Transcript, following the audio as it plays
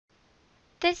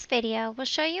This video will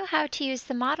show you how to use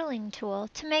the modeling tool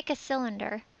to make a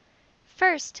cylinder.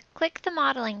 First, click the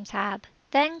Modeling tab,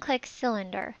 then click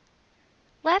Cylinder.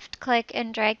 Left-click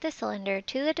and drag the cylinder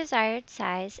to the desired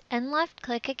size, and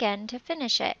left-click again to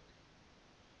finish it.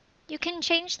 You can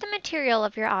change the material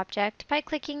of your object by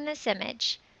clicking this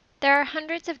image. There are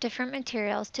hundreds of different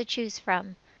materials to choose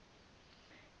from.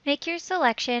 Make your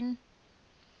selection,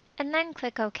 and then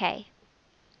click OK.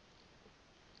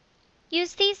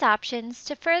 Use these options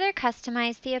to further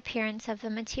customize the appearance of the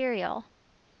material.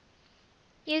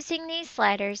 Using these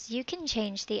sliders, you can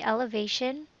change the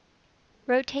elevation,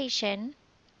 rotation,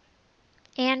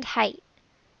 and height.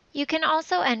 You can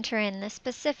also enter in the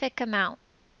specific amount.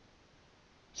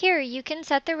 Here you can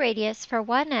set the radius for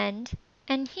one end,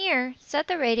 and here set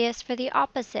the radius for the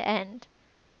opposite end.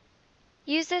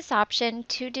 Use this option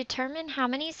to determine how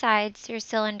many sides your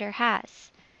cylinder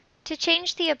has. To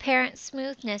change the apparent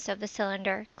smoothness of the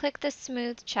cylinder, click the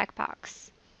Smooth checkbox.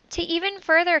 To even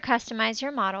further customize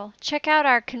your model, check out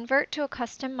our Convert to a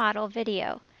Custom Model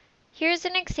video. Here's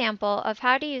an example of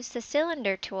how to use the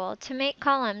cylinder tool to make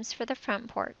columns for the front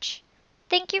porch.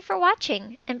 Thank you for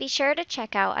watching, and be sure to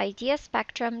check out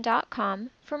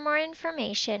ideaspectrum.com for more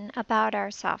information about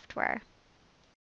our software.